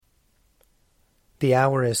The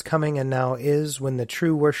hour is coming and now is when the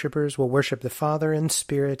true worshippers will worship the Father in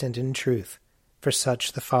spirit and in truth, for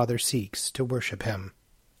such the Father seeks to worship him.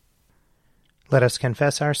 Let us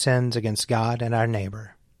confess our sins against God and our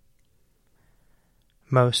neighbor.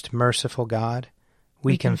 Most merciful God,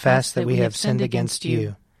 we confess that we have sinned against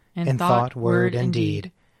you in thought, word, and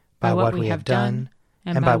deed, by what we have done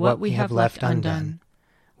and by what we have left undone.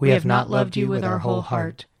 We have not loved you with our whole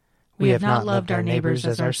heart. We have not loved our neighbors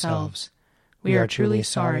as ourselves. We are truly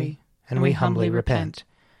sorry, and we humbly repent.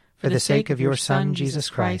 For the sake of your Son, Jesus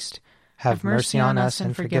Christ, have mercy on us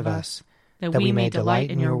and forgive us, that we may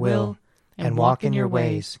delight in your will and walk in your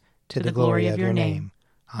ways, to the glory of your name.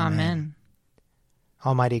 Amen.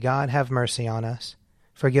 Almighty God, have mercy on us.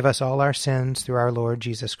 Forgive us all our sins through our Lord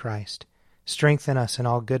Jesus Christ. Strengthen us in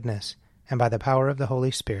all goodness, and by the power of the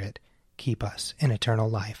Holy Spirit, keep us in eternal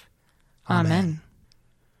life. Amen.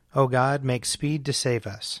 O God, make speed to save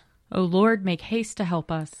us. O Lord, make haste to help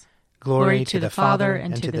us. Glory to the Father,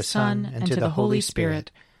 and to the Son, and to the Holy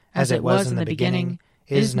Spirit, as it was in the beginning,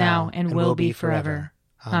 is now, and will be forever.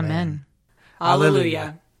 Amen.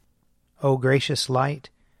 Alleluia. O gracious light,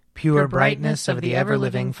 pure brightness of the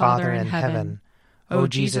ever-living Father in heaven, O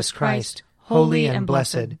Jesus Christ, holy and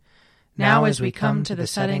blessed, now as we come to the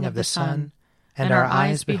setting of the sun, and our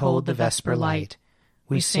eyes behold the vesper light,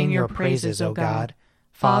 we sing your praises, O God,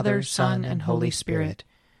 Father, Son, and Holy Spirit.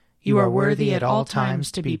 You are worthy at all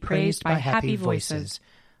times to be praised by happy voices,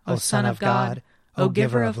 O Son of God, O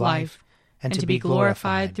Giver of life, and to be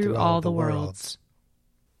glorified through all the worlds.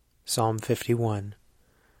 Psalm 51.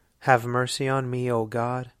 Have mercy on me, O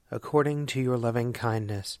God, according to your loving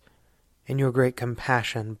kindness. In your great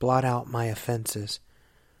compassion, blot out my offenses.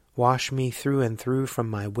 Wash me through and through from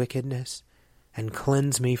my wickedness, and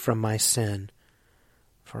cleanse me from my sin.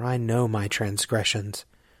 For I know my transgressions,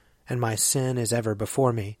 and my sin is ever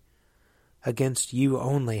before me. Against you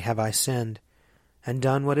only have I sinned, and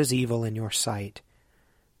done what is evil in your sight.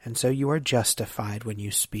 And so you are justified when you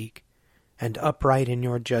speak, and upright in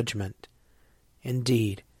your judgment.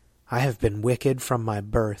 Indeed, I have been wicked from my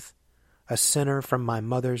birth, a sinner from my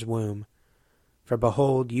mother's womb. For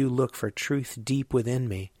behold, you look for truth deep within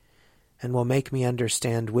me, and will make me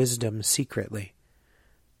understand wisdom secretly.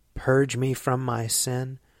 Purge me from my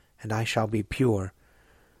sin, and I shall be pure.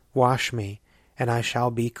 Wash me, and I shall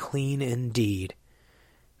be clean indeed.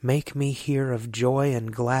 Make me hear of joy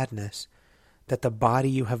and gladness, that the body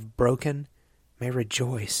you have broken may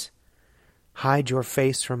rejoice. Hide your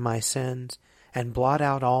face from my sins, and blot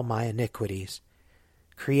out all my iniquities.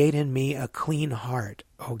 Create in me a clean heart,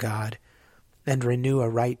 O God, and renew a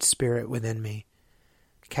right spirit within me.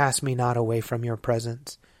 Cast me not away from your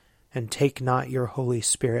presence, and take not your Holy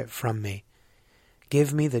Spirit from me.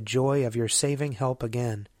 Give me the joy of your saving help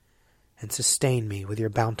again, and sustain me with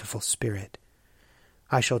your bountiful Spirit.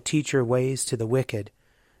 I shall teach your ways to the wicked,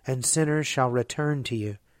 and sinners shall return to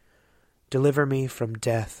you. Deliver me from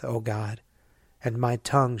death, O God, and my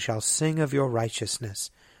tongue shall sing of your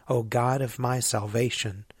righteousness, O God of my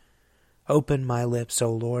salvation. Open my lips,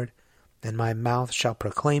 O Lord, and my mouth shall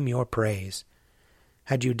proclaim your praise.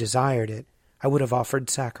 Had you desired it, I would have offered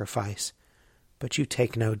sacrifice, but you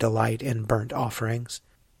take no delight in burnt offerings.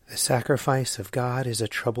 The sacrifice of God is a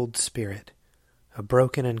troubled spirit. A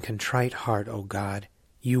broken and contrite heart, O God,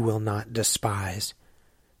 you will not despise.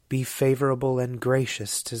 Be favorable and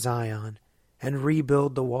gracious to Zion, and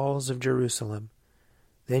rebuild the walls of Jerusalem.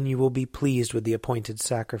 Then you will be pleased with the appointed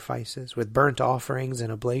sacrifices, with burnt offerings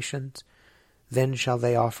and oblations. Then shall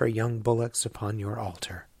they offer young bullocks upon your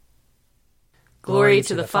altar. Glory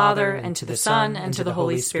to the Father, and to the Son, and to the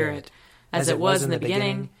Holy Spirit, as it was in the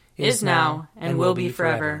beginning, is now, and will be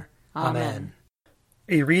forever. Amen.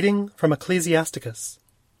 A reading from Ecclesiasticus.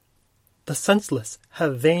 The senseless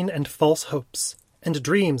have vain and false hopes, and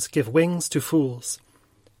dreams give wings to fools.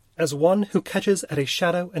 As one who catches at a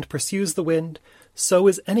shadow and pursues the wind, so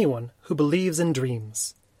is anyone who believes in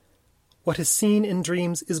dreams. What is seen in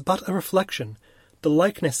dreams is but a reflection, the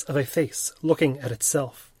likeness of a face looking at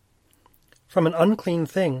itself. From an unclean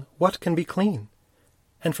thing, what can be clean?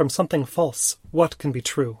 And from something false, what can be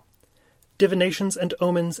true? Divinations and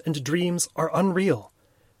omens and dreams are unreal,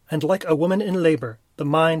 and like a woman in labor, the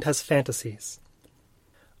mind has fantasies.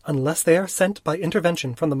 Unless they are sent by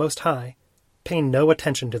intervention from the Most High, pay no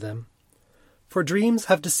attention to them. For dreams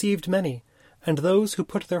have deceived many, and those who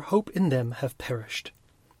put their hope in them have perished.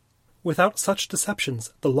 Without such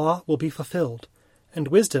deceptions the law will be fulfilled, and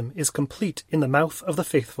wisdom is complete in the mouth of the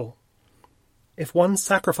faithful. If one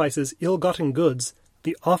sacrifices ill-gotten goods,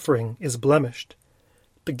 the offering is blemished.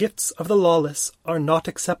 The gifts of the lawless are not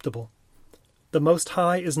acceptable. The Most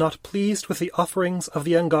High is not pleased with the offerings of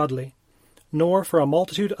the ungodly, nor for a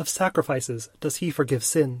multitude of sacrifices does he forgive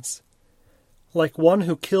sins. Like one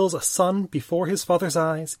who kills a son before his father's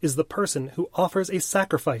eyes is the person who offers a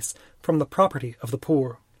sacrifice from the property of the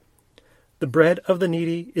poor. The bread of the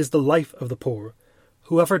needy is the life of the poor.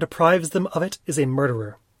 Whoever deprives them of it is a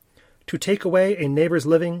murderer. To take away a neighbor's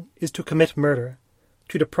living is to commit murder.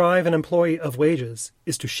 To deprive an employee of wages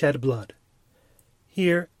is to shed blood.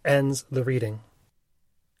 Here ends the reading.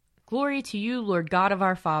 Glory to you, Lord God of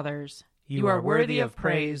our fathers. You are worthy of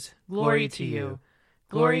praise. Glory to you.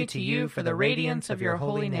 Glory to you for the radiance of your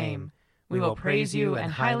holy name. We will praise you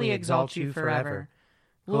and highly exalt you forever.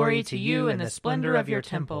 Glory to you in the splendor of your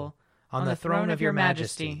temple. On the throne of your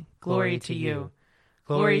majesty, glory to you.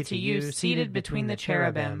 Glory to you seated between the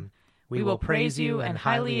cherubim. We will praise you and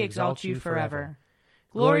highly exalt you forever.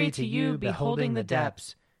 Glory to you beholding the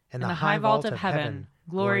depths. In the high vault of heaven,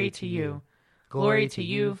 glory to you. Glory to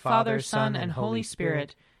you, Father, Son, and Holy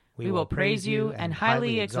Spirit. We will praise you and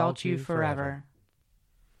highly exalt you forever.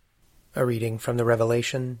 A reading from the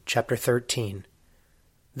Revelation, chapter 13.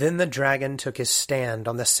 Then the dragon took his stand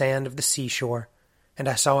on the sand of the seashore, and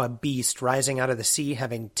I saw a beast rising out of the sea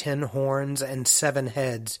having 10 horns and 7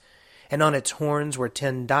 heads, and on its horns were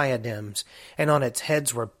 10 diadems, and on its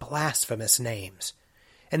heads were blasphemous names.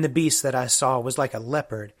 And the beast that I saw was like a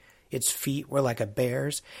leopard, its feet were like a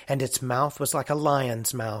bear's, and its mouth was like a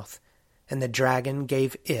lion's mouth. And the dragon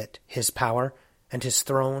gave it his power, and his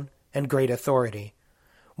throne, and great authority.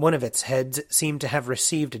 One of its heads seemed to have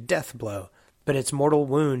received a death blow, but its mortal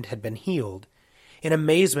wound had been healed. In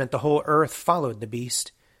amazement the whole earth followed the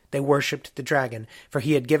beast. They worshipped the dragon, for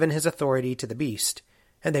he had given his authority to the beast.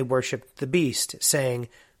 And they worshipped the beast, saying,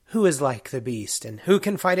 Who is like the beast, and who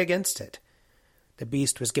can fight against it? The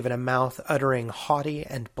beast was given a mouth uttering haughty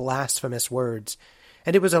and blasphemous words,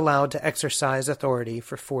 and it was allowed to exercise authority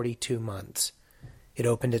for 42 months. It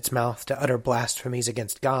opened its mouth to utter blasphemies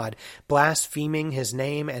against God, blaspheming his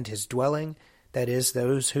name and his dwelling, that is,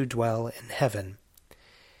 those who dwell in heaven.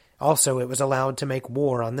 Also it was allowed to make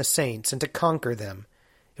war on the saints and to conquer them.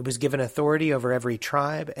 It was given authority over every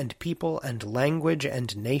tribe and people and language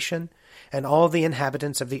and nation, and all the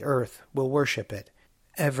inhabitants of the earth will worship it.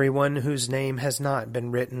 Everyone whose name has not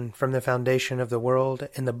been written from the foundation of the world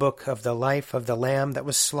in the book of the life of the Lamb that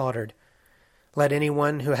was slaughtered. Let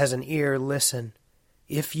anyone who has an ear listen.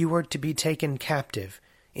 If you were to be taken captive,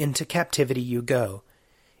 into captivity you go.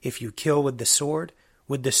 If you kill with the sword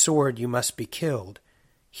you must be killed.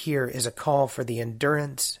 Here is a call for the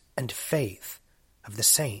endurance and faith of the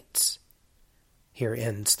saints. Here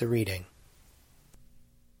ends the reading.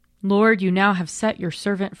 Lord, you now have set your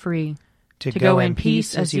servant free, to go in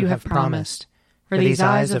peace as you have promised. For these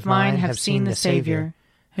eyes of mine have seen the Savior,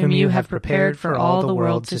 whom you have prepared for all the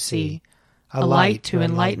world to see, a light to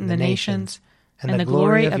enlighten the nations, and the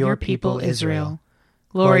glory of your people Israel.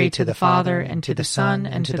 Glory to the Father, and to the Son,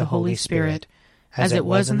 and to the Holy Spirit, as it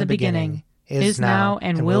was in the beginning, is now,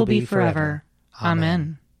 and will be forever.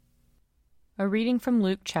 Amen. A reading from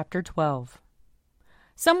Luke chapter 12.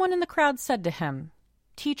 Someone in the crowd said to him,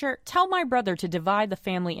 Teacher, tell my brother to divide the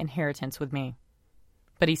family inheritance with me.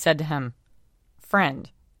 But he said to him,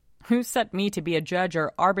 Friend, who set me to be a judge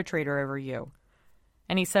or arbitrator over you?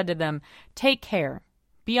 And he said to them, Take care,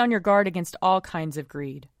 be on your guard against all kinds of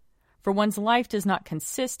greed, for one's life does not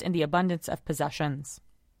consist in the abundance of possessions.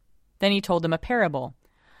 Then he told them a parable.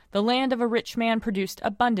 The land of a rich man produced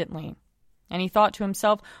abundantly, and he thought to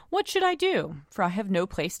himself, What should I do? For I have no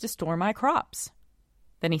place to store my crops.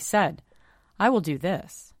 Then he said, I will do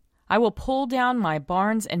this. I will pull down my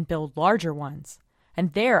barns and build larger ones,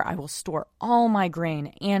 and there I will store all my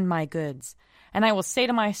grain and my goods. And I will say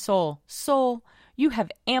to my soul, Soul, you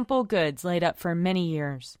have ample goods laid up for many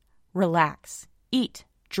years. Relax, eat,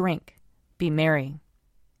 drink, be merry.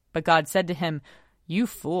 But God said to him, You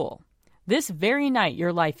fool, this very night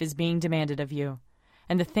your life is being demanded of you,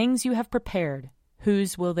 and the things you have prepared,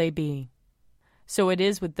 whose will they be? So it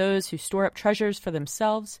is with those who store up treasures for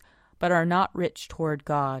themselves, but are not rich toward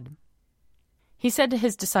God. He said to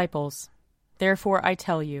his disciples, Therefore I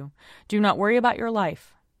tell you, do not worry about your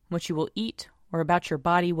life, what you will eat, or about your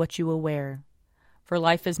body, what you will wear. For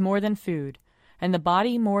life is more than food, and the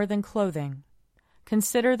body more than clothing.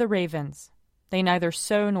 Consider the ravens. They neither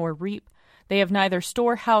sow nor reap, they have neither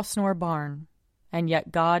storehouse nor barn, and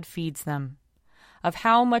yet God feeds them. Of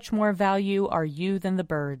how much more value are you than the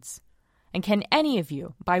birds? And can any of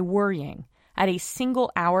you, by worrying, add a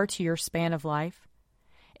single hour to your span of life?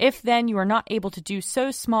 If then you are not able to do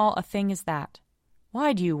so small a thing as that,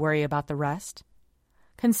 why do you worry about the rest?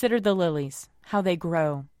 Consider the lilies, how they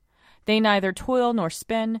grow. They neither toil nor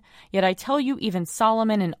spin, yet I tell you, even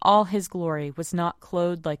Solomon in all his glory was not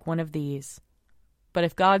clothed like one of these. But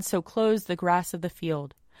if God so clothes the grass of the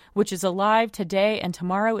field, which is alive today and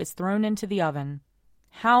tomorrow is thrown into the oven,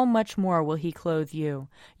 how much more will he clothe you,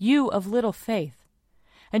 you of little faith?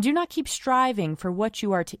 And do not keep striving for what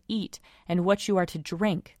you are to eat and what you are to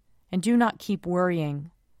drink, and do not keep worrying.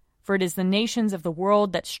 For it is the nations of the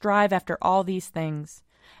world that strive after all these things,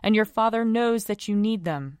 and your Father knows that you need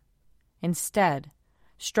them. Instead,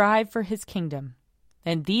 strive for his kingdom,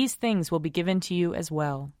 and these things will be given to you as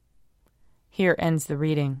well. Here ends the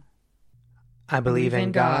reading. I believe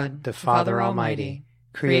in God, the Father Almighty,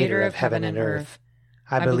 creator of heaven and earth.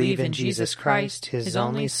 I believe in Jesus Christ, his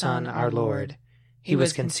only Son, our Lord. He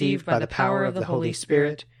was conceived by the power of the Holy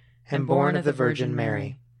Spirit and born of the Virgin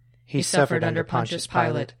Mary. He suffered under Pontius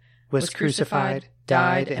Pilate, was crucified,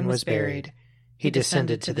 died, and was buried. He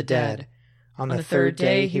descended to the dead. On the third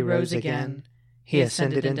day he rose again. He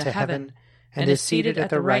ascended into heaven and is seated at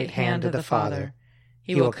the right hand of the Father.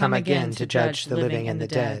 He will come again to judge the living and the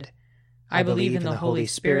dead. I believe in the Holy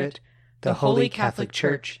Spirit, the Holy Catholic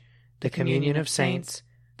Church, the communion of saints,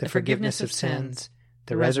 the forgiveness of sins,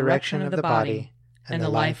 the resurrection of the body, and the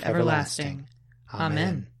life everlasting.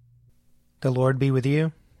 Amen. The Lord be with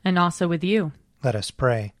you. And also with you. Let us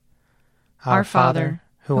pray. Our Father,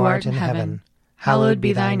 who art in heaven, hallowed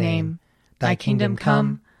be thy name. Thy kingdom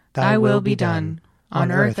come, thy will be done,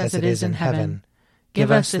 on earth as it is in heaven. Give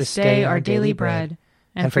us this day our daily bread,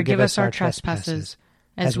 and forgive us our trespasses,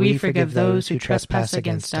 as we forgive those who trespass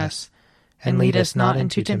against us. And lead us not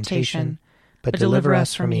into temptation, but deliver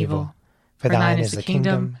us from evil. For thine is the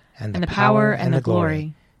kingdom, and the power, and the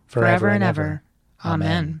glory, forever and ever.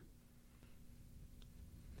 Amen.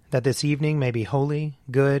 That this evening may be holy,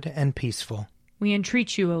 good, and peaceful. We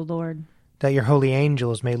entreat you, O Lord. That your holy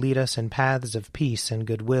angels may lead us in paths of peace and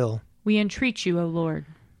goodwill. We entreat you, O Lord.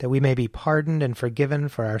 That we may be pardoned and forgiven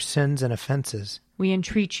for our sins and offenses. We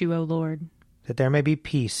entreat you, O Lord. That there may be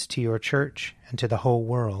peace to your church and to the whole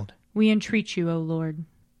world. We entreat you, O Lord.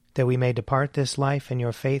 That we may depart this life in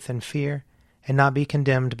your faith and fear, and not be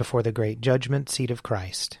condemned before the great judgment seat of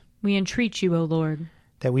Christ. We entreat you, O Lord.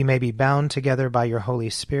 That we may be bound together by your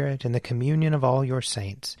Holy Spirit in the communion of all your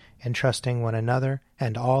saints, entrusting one another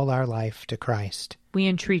and all our life to Christ. We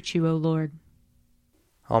entreat you, O Lord.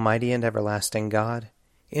 Almighty and everlasting God,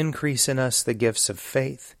 increase in us the gifts of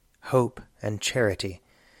faith, hope, and charity,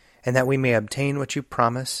 and that we may obtain what you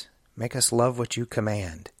promise, make us love what you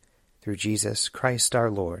command. Through Jesus Christ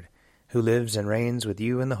our Lord, who lives and reigns with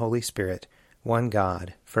you in the Holy Spirit, one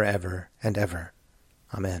God, forever and ever.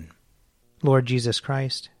 Amen. Lord Jesus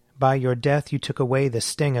Christ, by your death you took away the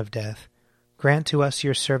sting of death. Grant to us,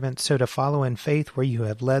 your servants, so to follow in faith where you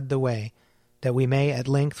have led the way, that we may at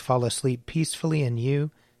length fall asleep peacefully in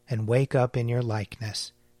you and wake up in your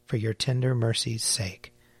likeness, for your tender mercy's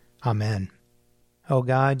sake. Amen. O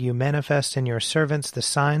God, you manifest in your servants the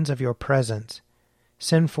signs of your presence.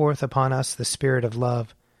 Send forth upon us the Spirit of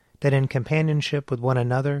love, that in companionship with one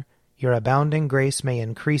another your abounding grace may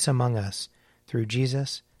increase among us, through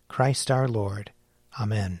Jesus Christ our Lord.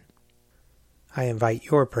 Amen. I invite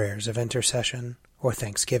your prayers of intercession or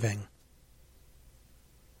thanksgiving.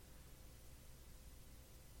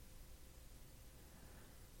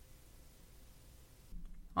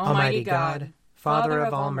 Almighty God, Father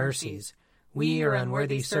of all mercies, we, your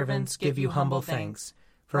unworthy servants, give you humble thanks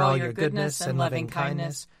for all your goodness and loving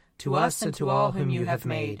kindness to us and to all whom you have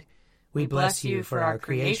made. We bless you for our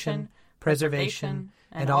creation, preservation,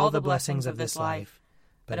 and all the blessings of this life,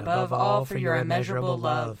 but above all for your immeasurable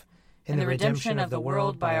love in the redemption of the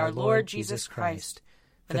world by our Lord Jesus Christ,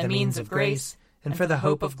 for the means of grace and for the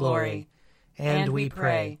hope of glory. And we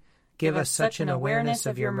pray, give us such an awareness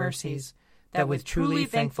of your mercies that with truly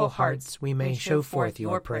thankful hearts we may show forth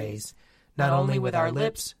your praise, not only with our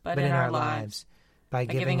lips but in our lives, by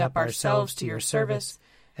giving up ourselves to your service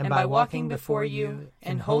and by walking before you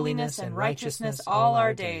in holiness and righteousness all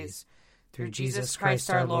our days, through Jesus Christ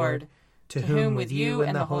our Lord, to whom with you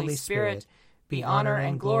and the Holy Spirit be honor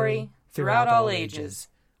and glory throughout all ages.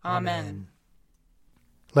 Amen.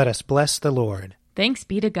 Let us bless the Lord. Thanks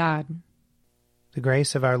be to God. The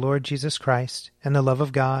grace of our Lord Jesus Christ, and the love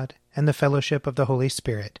of God, and the fellowship of the Holy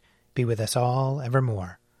Spirit be with us all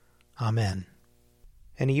evermore. Amen.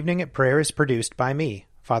 An Evening at Prayer is produced by me,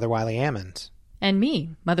 Father Wiley Ammons. And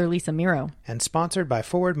me, Mother Lisa Miro. And sponsored by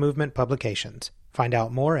Forward Movement Publications. Find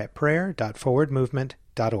out more at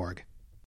prayer.forwardmovement.org.